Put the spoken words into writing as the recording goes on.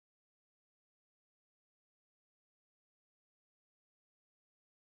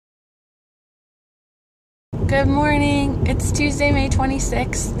Good morning. It's Tuesday, May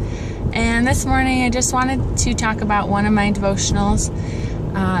 26th, and this morning I just wanted to talk about one of my devotionals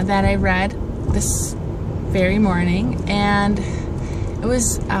that I read this very morning, and it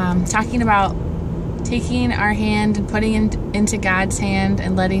was talking about taking our hand and putting it into God's hand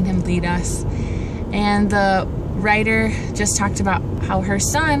and letting Him lead us. And the writer just talked about how her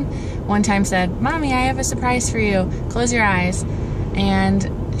son one time said, "Mommy, I have a surprise for you. Close your eyes." And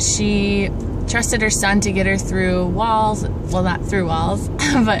she trusted her son to get her through walls, well, not through walls,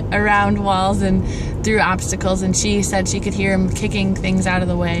 but around walls and through obstacles. And she said she could hear him kicking things out of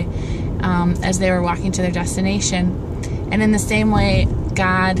the way as they were walking to their destination. And in the same way,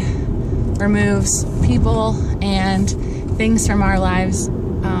 God removes people and things from our lives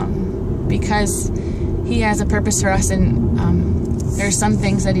because He has a purpose for us, and there are some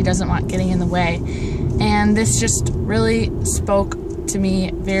things that He doesn't want getting in the way. And this just really spoke to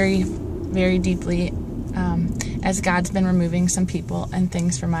me very, very deeply as God's been removing some people and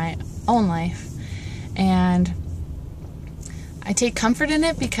things from my own life. And I take comfort in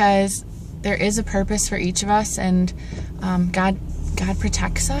it because there is a purpose for each of us, and God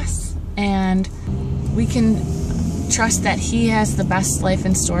protects us, and we can trust that He has the best life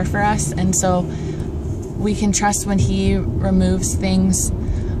in store for us. And so we can trust when He removes things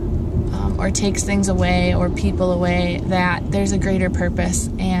or takes things away or people away, that there's a greater purpose,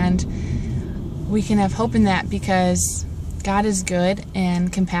 and we can have hope in that because God is good and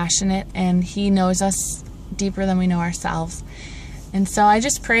compassionate, and He knows us deeper than we know ourselves. And so I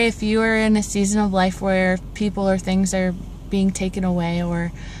just pray, if you are in a season of life where people or things are being taken away,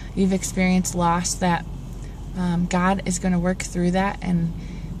 or you've experienced loss, that God is going to work through that and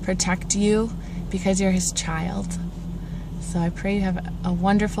protect you because you're His child. So I pray you have a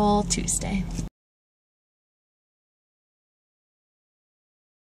wonderful Tuesday.